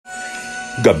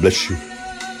God bless you.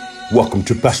 Welcome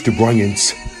to Pastor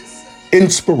Brian's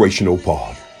Inspirational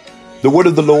Pod. The word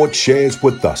of the Lord shares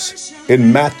with us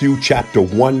in Matthew chapter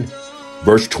 1,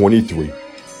 verse 23.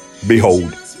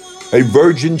 Behold, a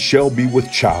virgin shall be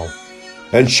with child,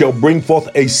 and shall bring forth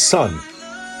a son,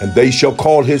 and they shall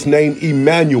call his name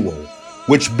Emmanuel,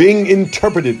 which being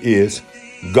interpreted is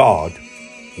God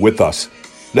with us.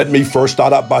 Let me first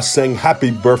start out by saying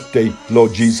happy birthday,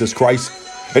 Lord Jesus Christ.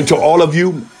 And to all of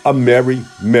you, a Merry,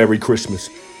 Merry Christmas.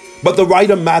 But the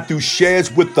writer Matthew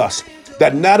shares with us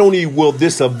that not only will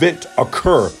this event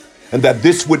occur, and that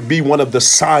this would be one of the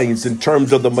signs in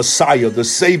terms of the Messiah, the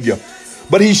Savior,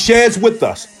 but he shares with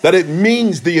us that it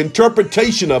means the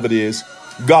interpretation of it is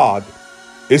God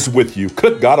is with you.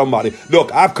 Good God Almighty.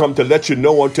 Look, I've come to let you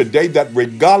know on today that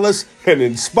regardless and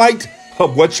in spite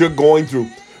of what you're going through,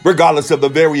 regardless of the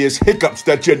various hiccups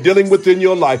that you're dealing with in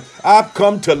your life, I've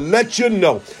come to let you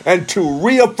know and to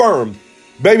reaffirm,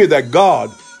 baby, that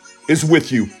God is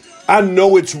with you. I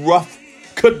know it's rough.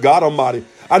 Good God Almighty.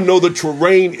 I know the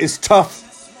terrain is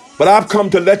tough, but I've come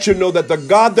to let you know that the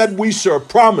God that we serve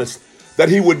promised that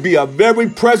he would be a very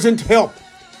present help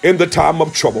in the time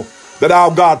of trouble. That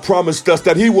our God promised us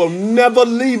that he will never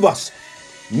leave us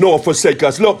nor forsake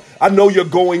us. Look, I know you're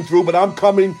going through, but I'm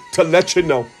coming to let you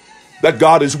know that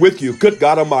God is with you, good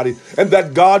God Almighty, and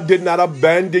that God did not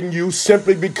abandon you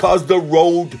simply because the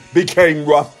road became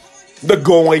rough. The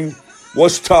going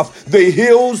was tough. The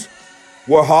hills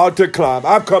were hard to climb.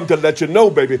 I've come to let you know,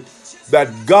 baby, that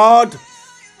God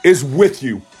is with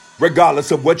you,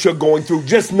 regardless of what you're going through.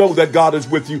 Just know that God is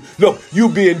with you. Look, you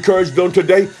be encouraged on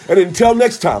today, and until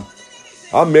next time,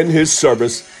 I'm in his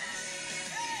service.